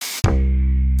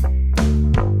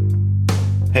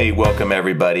Hey, welcome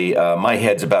everybody. My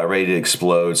head's about ready to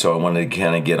explode, so I wanted to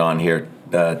kind of get on here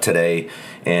today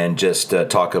and just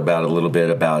talk about a little bit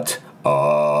about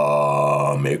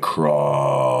Omicron.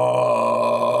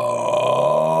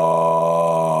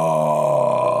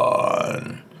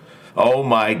 Oh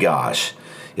my gosh.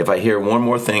 If I hear one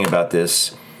more thing about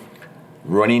this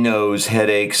runny nose,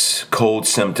 headaches, cold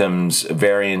symptoms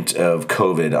variant of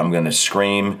COVID, I'm going to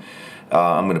scream.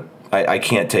 I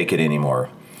can't take it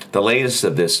anymore. The latest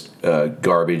of this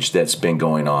garbage that's been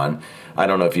going on, I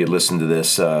don't know if you listened to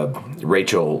this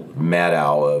Rachel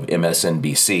Maddow of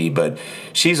MSNBC, but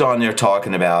she's on there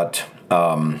talking about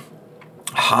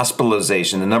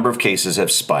hospitalization. The number of cases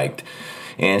have spiked,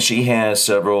 and she has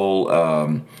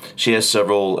several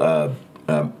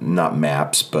not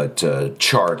maps, but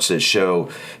charts that show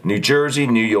New Jersey,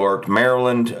 New York,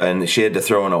 Maryland, and she had to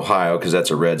throw in Ohio because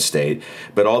that's a red state.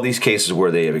 But all these cases where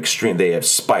they have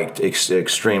spiked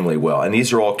extremely well, and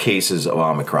these are all cases of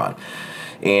Omicron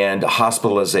and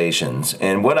hospitalizations.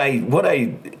 And what I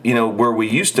where we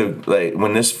used to, like,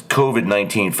 when this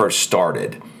COVID-19 first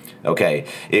started, okay,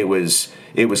 it was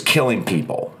killing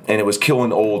people, and it was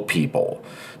killing old people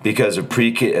because of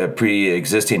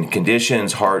pre-existing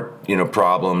conditions, heart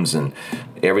problems, and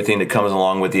everything that comes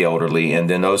along with the elderly, and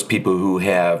then those people who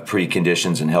have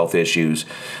preconditions and health issues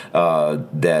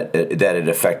that it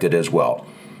affected as well.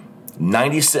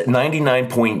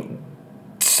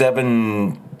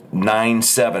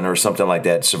 99.797 or something like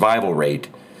that survival rate.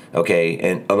 Okay,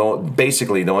 and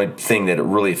basically the only thing that it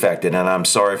really affected, and I'm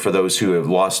sorry for those who have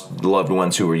lost loved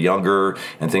ones who were younger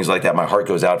and things like that. My heart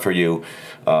goes out for you.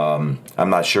 I'm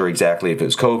not sure exactly if it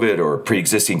was COVID or a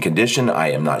pre-existing condition.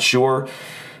 I am not sure.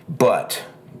 But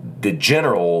the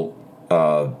general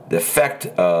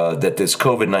effect that this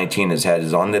COVID-19 has had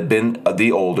is on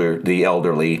the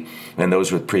elderly, and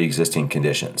those with pre-existing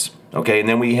conditions. Okay, and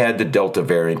then we had the Delta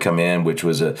variant come in, which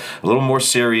was a little more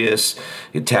serious.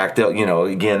 It attacked,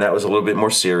 again, that was a little bit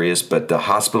more serious, but the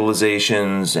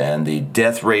hospitalizations and the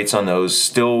death rates on those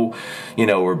still,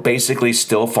 were basically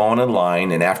still falling in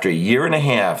line. And after a year and a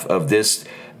half of this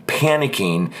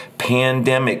panicking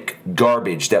pandemic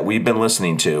garbage that we've been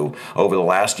listening to over the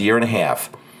last year and a half,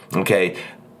 okay,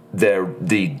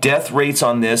 the death rates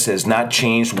on this has not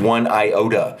changed one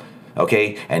iota,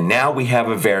 okay? And now we have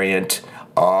a variant,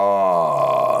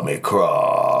 Omicron,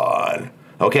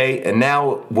 okay? And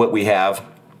now what we have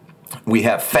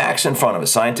facts in front of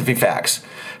us, scientific facts,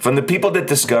 from the people that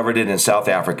discovered it in South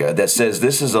Africa that says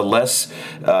this is a less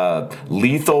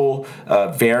lethal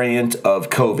variant of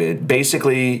COVID.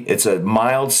 Basically, it's a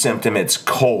mild symptom. It's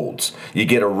colds. You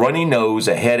get a runny nose,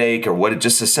 a headache, or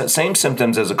just the same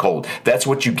symptoms as a cold. That's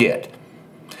what you get.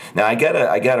 Now, I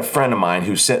got a friend of mine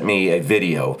who sent me a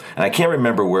video, and I can't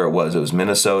remember where it was. It was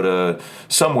Minnesota,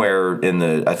 somewhere in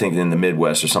the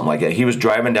Midwest or something like that. He was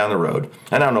driving down the road.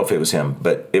 I don't know if it was him,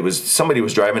 but it was somebody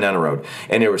was driving down the road,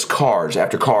 and there was cars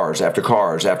after cars after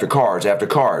cars after cars after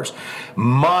cars,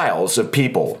 miles of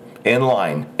people in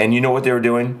line. And you know what they were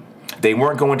doing? They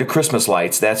weren't going to Christmas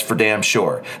lights, that's for damn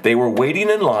sure. They were waiting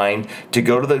in line to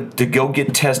go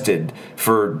get tested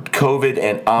for COVID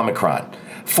and Omicron,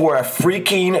 for a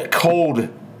freaking cold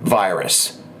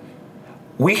virus.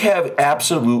 We have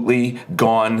absolutely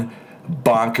gone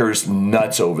bonkers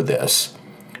nuts over this,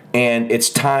 and it's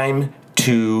time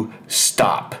to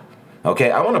stop.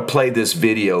 Okay, I want to play this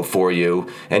video for you,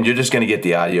 and you're just going to get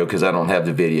the audio because I don't have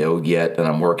the video yet, and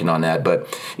I'm working on that. But,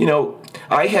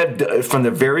 I had, from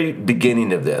the very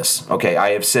beginning of this, okay,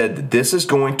 I have said that this is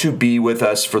going to be with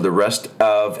us for the rest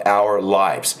of our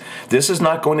lives. This is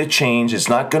not going to change. It's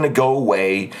not going to go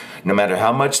away, no matter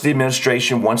how much the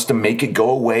administration wants to make it go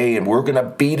away, and we're going to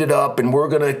beat it up, and we're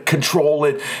going to control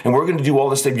it, and we're going to do all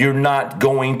this stuff. You're not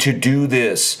going to do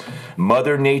this.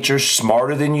 Mother Nature's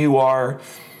smarter than you are,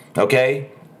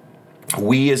 okay?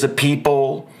 We as a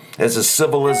people, as a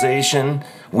civilization,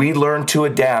 we learn to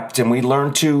adapt, and we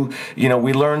learn to,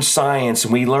 we learn science,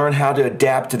 and we learn how to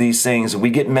adapt to these things. And we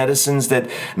get medicines that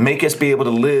make us be able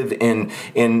to live in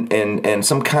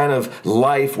some kind of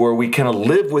life where we kind of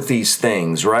live with these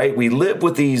things, right? We live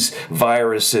with these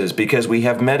viruses because we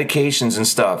have medications and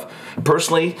stuff.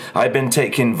 Personally, I've been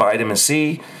taking vitamin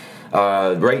C.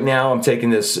 Right now, I'm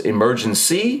taking this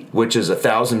Emergen-C, which is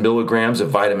 1,000 milligrams of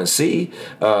vitamin C.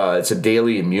 It's a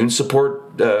daily immune support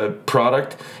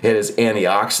product. It has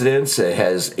antioxidants. It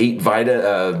has 8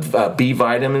 B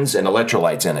vitamins and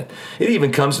electrolytes in it. It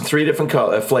even comes in 3 different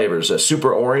flavors: a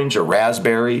super orange, a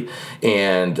raspberry,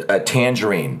 and a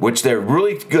tangerine, which they're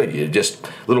really good. You just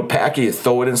little packet, you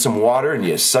throw it in some water, and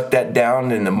you suck that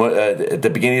down at the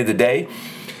beginning of the day.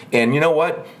 And you know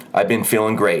what? I've been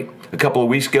feeling great. a couple of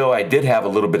weeks ago, I did have a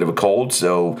little bit of a cold,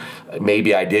 so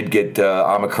maybe I did get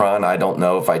Omicron. I don't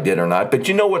know if I did or not. But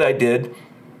you know what I did?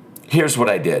 Here's what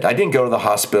I did. I didn't go to the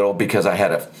hospital because I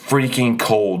had a freaking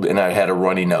cold and I had a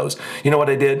runny nose. You know what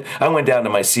I did? I went down to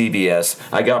my CVS.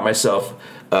 I got myself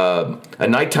a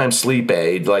nighttime sleep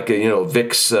aid, like a,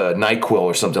 Vicks NyQuil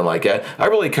or something like that. I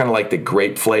really kind of like the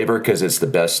grape flavor because it's the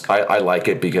best. I like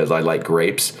it because I like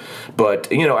grapes.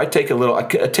 But I take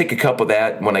a cup of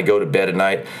that when I go to bed at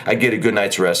night. I get a good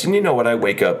night's rest, and you know what? I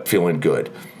wake up feeling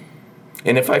good.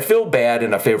 And if I feel bad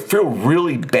and I feel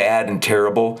really bad and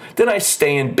terrible, then I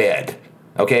stay in bed.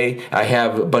 Okay, I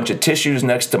have a bunch of tissues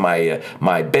next to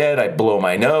my bed. I blow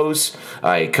my nose.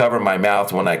 I cover my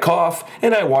mouth when I cough,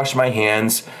 and I wash my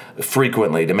hands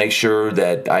frequently to make sure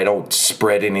that I don't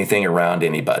spread anything around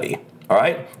anybody. All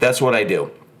right, that's what I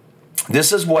do.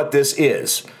 This is what this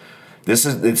is.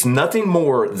 It's nothing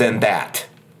more than that.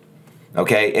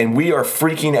 Okay, and we are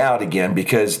freaking out again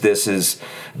because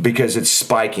it's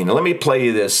spiking. Now, let me play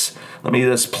you this. Let me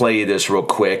just play you this real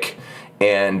quick.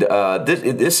 And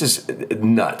this is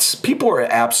nuts. People are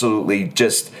absolutely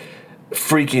just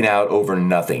freaking out over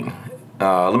nothing.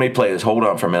 Let me play this. Hold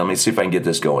on for a minute. Let me see if I can get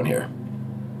this going here.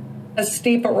 As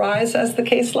steep a rise as the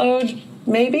caseload,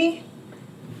 maybe?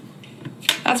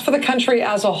 That's for the country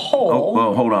as a whole. Oh,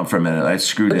 well, hold on for a minute. I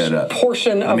screwed that up.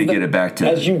 Let me get it back to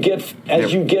as you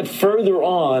get further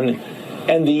on,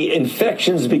 and the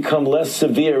infections become less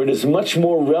severe, it is much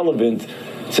more relevant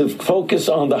to focus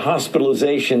on the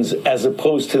hospitalizations as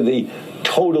opposed to the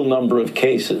total number of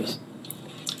cases.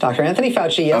 Dr. Anthony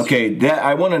Fauci, yes. Okay,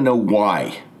 I want to know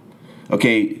why.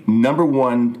 Okay, number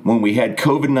one, when we had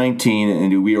COVID-19,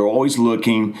 and we were always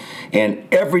looking, and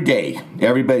every day,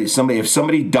 if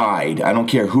somebody died, I don't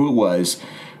care who it was,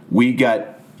 we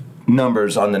got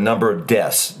numbers on the number of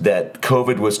deaths that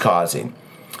COVID was causing.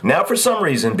 Now, for some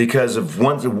reason, because of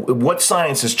what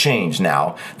science has changed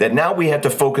now, that now we have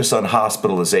to focus on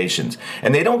hospitalizations.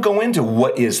 And they don't go into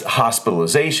what is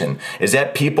hospitalization. Is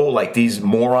that people like these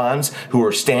morons who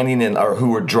are standing in or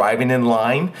who are driving in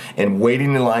line and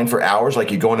waiting in line for hours, like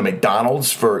you go into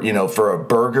McDonald's for a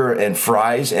burger and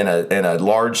fries and a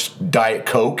large Diet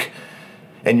Coke,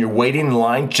 and you're waiting in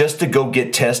line just to go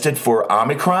get tested for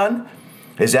Omicron?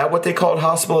 Is that what they call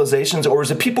hospitalizations? Or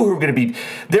is it people who are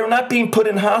they're not being put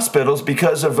in hospitals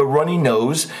because of a runny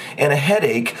nose and a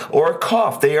headache or a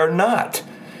cough. They are not.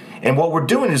 And what we're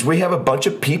doing is we have a bunch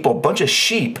of people, a bunch of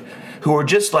sheep who are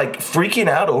just like freaking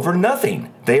out over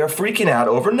nothing. They are freaking out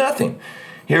over nothing.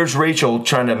 Here's Rachel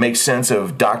trying to make sense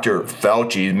of Dr.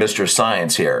 Fauci, Mr.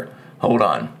 Science here. Hold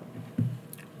on.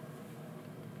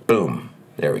 Boom.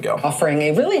 There we go. Offering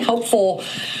a really helpful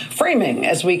framing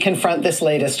as we confront this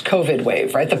latest COVID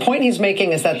wave, right? The point he's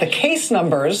making is that the case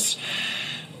numbers,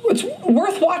 it's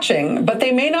worth watching, but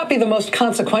they may not be the most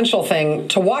consequential thing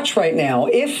to watch right now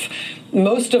if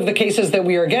most of the cases that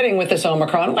we are getting with this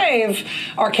Omicron wave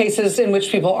are cases in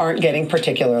which people aren't getting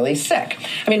particularly sick.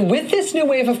 I mean, with this new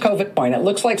wave of COVID, it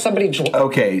looks like somebody...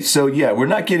 Okay, so yeah, we're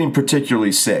not getting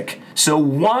particularly sick. So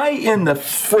why in the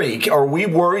freak are we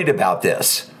worried about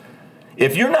this?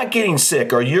 If you're not getting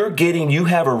sick or you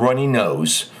have a runny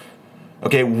nose,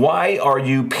 okay, why are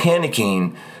you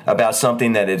panicking about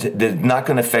something that is not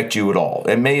going to affect you at all?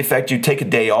 It may affect you. Take a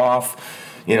day off,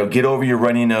 get over your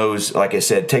runny nose. Like I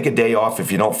said, take a day off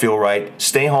if you don't feel right.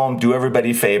 Stay home. Do everybody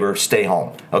a favor. Stay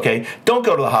home, okay? Don't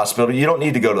go to the hospital. You don't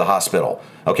need to go to the hospital,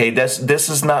 okay? This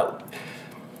is not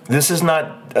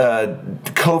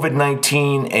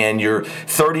COVID-19 and you're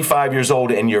 35 years old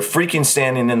and you're freaking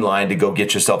standing in line to go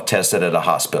get yourself tested at a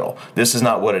hospital. This is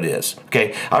not what it is,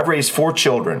 okay? I've raised 4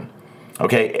 children,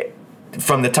 okay?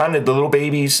 From the time that the little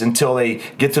babies until they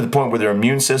get to the point where their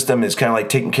immune system is kind of like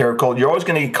taking care of cold. You're always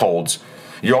going to get colds.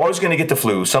 You're always going to get the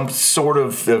flu, some sort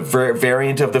of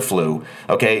variant of the flu.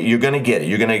 Okay, you're going to get it.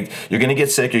 You're going to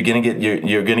get sick. You're going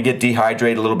to get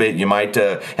dehydrated a little bit. You might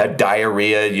have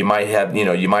diarrhea. You might have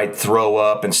you might throw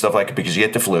up and stuff like that because you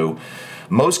get the flu.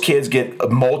 Most kids get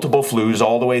multiple flus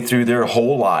all the way through their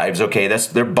whole lives. Okay, that's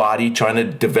their body trying to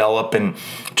develop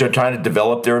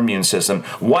their immune system.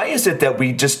 Why is it that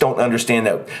we just don't understand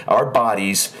that our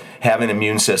bodies have an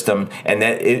immune system and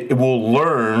that it will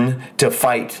learn to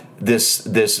fight this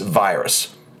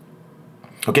virus?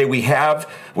 Okay, we have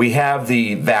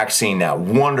the vaccine now.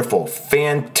 Wonderful,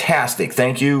 fantastic.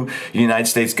 Thank you, United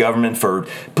States government, for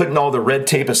putting all the red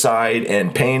tape aside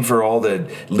and paying for all the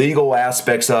legal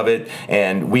aspects of it.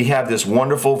 And we have this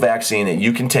wonderful vaccine that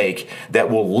you can take that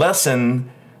will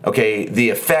lessen, the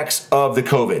effects of the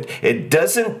COVID. It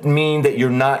doesn't mean that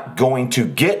you're not going to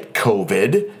get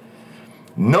COVID.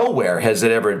 nowhere has it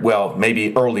ever, well,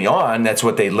 maybe early on, that's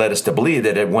what they led us to believe,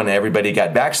 that when everybody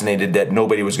got vaccinated, that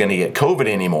nobody was going to get COVID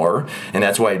anymore. And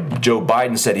that's why Joe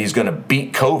Biden said he's going to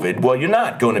beat COVID. Well, you're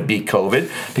not going to beat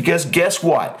COVID, because guess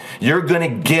what? You're going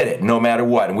to get it no matter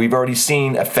what. And we've already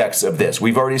seen effects of this.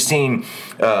 We've already seen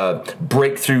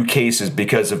breakthrough cases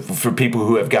for people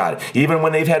who have got it. Even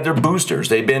when they've had their boosters,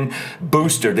 they've been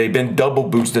boosted, they've been double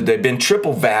boosted, they've been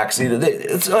triple vaccinated.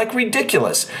 It's like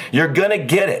ridiculous. You're going to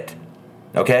get it.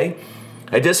 Okay,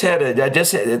 this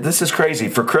is crazy.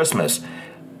 For Christmas,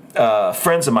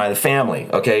 friends of mine, the family,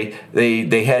 okay,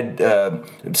 they had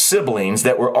siblings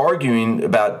that were arguing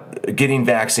about getting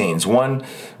vaccines. One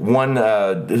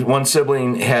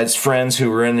sibling has friends who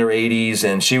were in their 80s,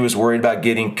 and she was worried about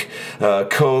getting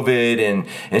COVID,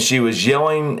 and she was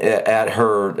yelling at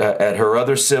her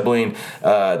other sibling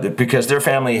because their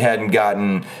family hadn't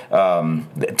gotten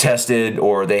tested,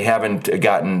 or they haven't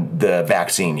gotten the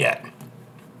vaccine yet.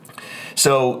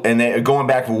 So, and they're going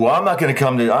back, well, I'm not going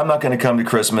to come to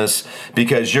Christmas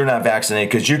because you're not vaccinated,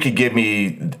 because you could give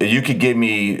me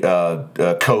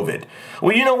COVID.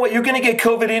 Well, you know what? You're going to get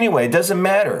COVID anyway. It doesn't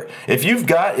matter. If you've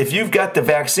got the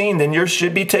vaccine, then you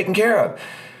should be taken care of.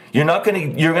 You're not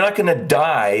going to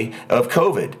die of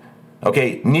COVID.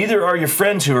 Okay, neither are your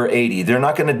friends who are 80. They're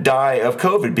not going to die of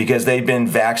COVID because they've been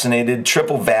vaccinated,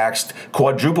 triple vaxxed,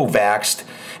 quadruple vaxxed.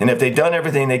 And if they've done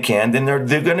everything they can, then they're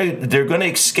going to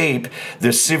escape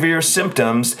the severe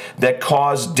symptoms that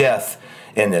cause death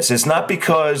in this. It's not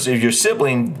because your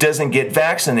sibling doesn't get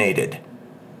vaccinated.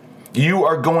 You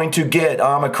are going to get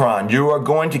Omicron. You are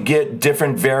going to get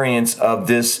different variants of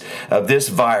this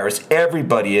virus.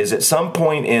 Everybody is at some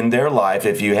point in their life,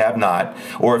 if you have not,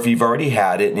 or if you've already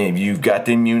had it, and if you've got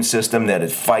the immune system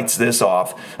that fights this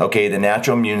off, okay, the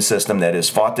natural immune system that has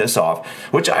fought this off,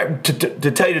 which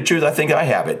to tell you the truth, I think I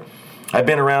have it. I've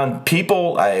been around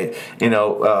people.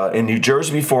 In New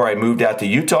Jersey before I moved out to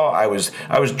Utah, I was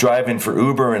driving for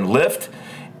Uber and Lyft.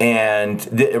 And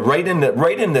right in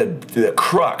the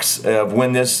crux of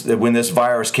when this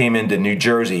virus came into New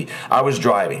Jersey, I was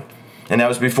driving. And that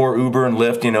was before Uber and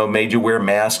Lyft, made you wear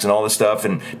masks and all this stuff.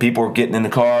 And people were getting in the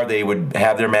car, they would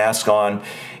have their masks on.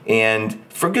 And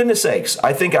for goodness sakes,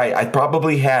 I think I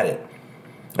probably had it.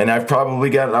 And I've probably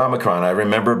got an Omicron. I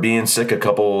remember being sick a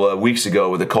couple weeks ago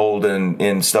with a cold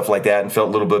and stuff like that, and felt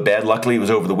a little bit bad. Luckily, it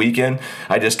was over the weekend.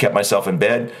 I just kept myself in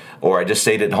bed, or I just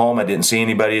stayed at home. I didn't see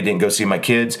anybody. I didn't go see my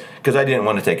kids because I didn't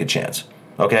want to take a chance.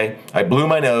 Okay? I blew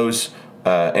my nose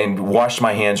and washed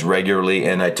my hands regularly,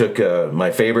 and I took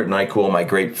my favorite NyQuil, my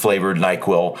grape flavored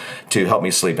NyQuil, to help me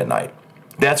sleep at night.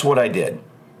 That's what I did.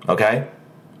 Okay?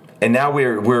 And now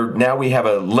we have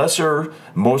a less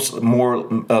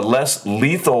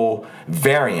lethal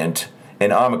variant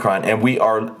in Omicron, and we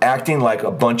are acting like a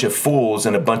bunch of fools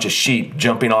and a bunch of sheep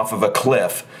jumping off of a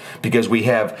cliff because we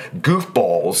have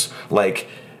goofballs like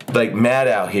Matt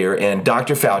out here and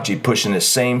Dr. Fauci pushing the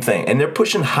same thing, and they're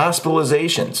pushing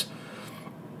hospitalizations.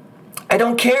 I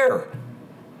don't care.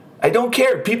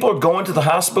 People are going to the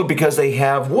hospital because they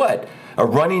have what? A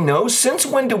runny nose? Since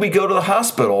when do we go to the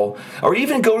hospital or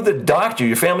even go to the doctor,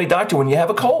 your family doctor, when you have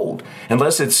a cold?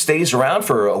 Unless it stays around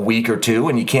for a week or two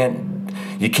and you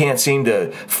can't seem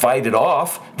to fight it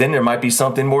off, then there might be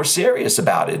something more serious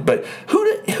about it. But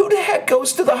who the heck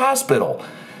goes to the hospital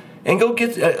and go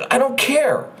get? I don't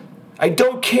care. I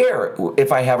don't care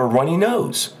if I have a runny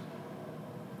nose.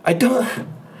 I don't.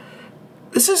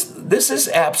 This is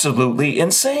absolutely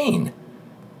insane.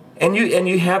 And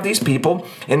you have these people,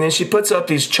 and then she puts up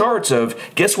these charts of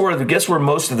guess where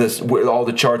most of this, where all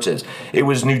the charts is. It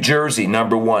was New Jersey,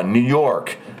 number 1, New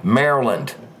York,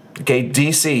 Maryland, okay,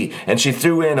 D.C., and she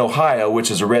threw in Ohio, which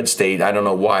is a red state. I don't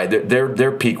know why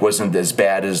their peak wasn't as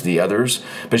bad as the others,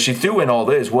 but she threw in all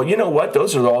this. Well, you know what?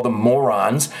 Those are all the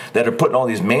morons that are putting all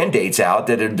these mandates out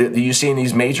that you see in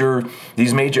these major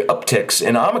upticks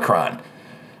in Omicron.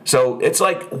 So it's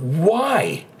like,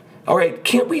 why? All right,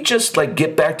 can't we just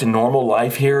get back to normal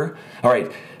life here? All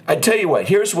right, I tell you what,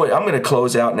 here's what, I'm going to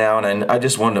close out now, and I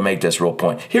just wanted to make this real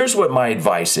point. Here's what my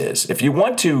advice is. If you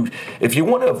want to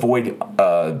avoid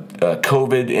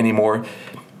COVID anymore,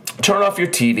 turn off your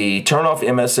TV, turn off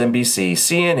MSNBC,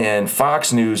 CNN,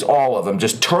 Fox News, all of them.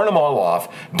 Just turn them all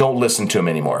off. Don't listen to them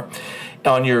anymore.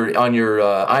 On your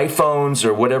iPhones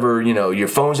or whatever, your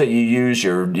phones that you use,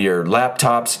 your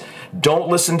laptops, don't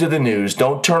listen to the news.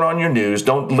 Don't turn on your news.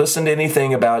 Don't listen to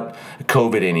anything about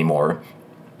COVID anymore.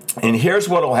 And here's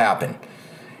what will happen.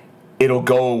 It'll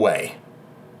go away.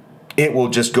 It will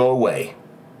just go away.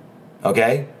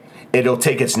 Okay? It'll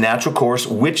take its natural course,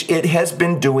 which it has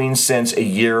been doing since a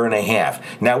year and a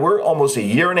half. Now we're almost a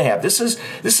year and a half. This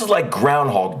is like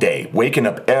Groundhog Day, waking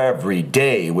up every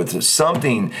day with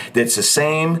something that's the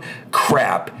same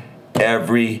crap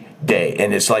every day,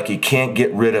 and it's like you can't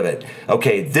get rid of it.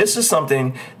 Okay, this is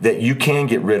something that you can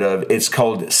get rid of. It's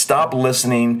called stop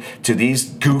listening to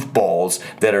these goofballs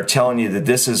that are telling you that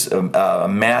this is a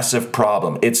massive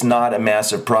problem. It's not a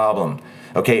massive problem.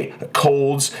 Okay,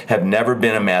 colds have never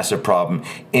been a massive problem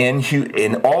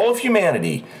in all of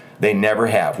humanity. They never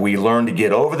have. We learn to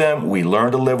get over them. We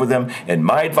learn to live with them. And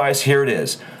my advice, here it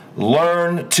is.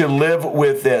 Learn to live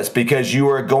with this, because you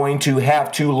are going to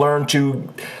have to learn to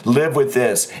live with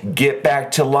this. Get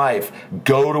back to life.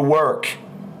 Go to work.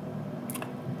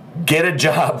 Get a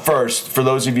job first. For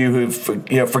those of you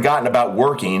who've forgotten about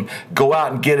working, go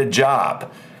out and get a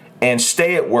job and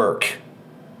stay at work.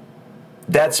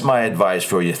 That's my advice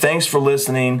for you. Thanks for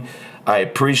listening. I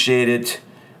appreciate it.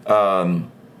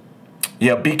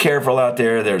 Be careful out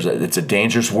there. It's a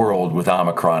dangerous world with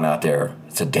Omicron out there.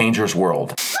 It's a dangerous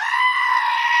world.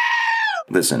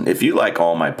 Listen, if you like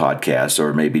all my podcasts,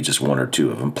 or maybe just one or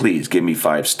two of them, please give me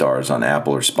 5 stars on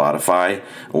Apple or Spotify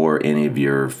or any of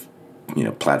your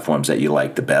platforms that you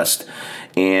like the best,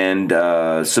 and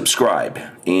subscribe,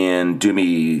 and do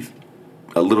me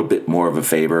a little bit more of a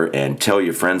favor and tell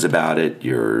your friends about it,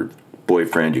 your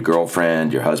boyfriend, your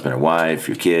girlfriend, your husband or wife,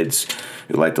 your kids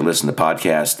who like to listen to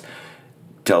podcasts.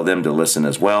 Tell them to listen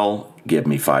as well. Give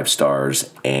me 5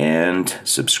 stars and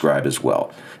subscribe as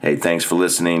well. Hey, thanks for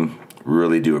listening.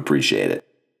 Really do appreciate it.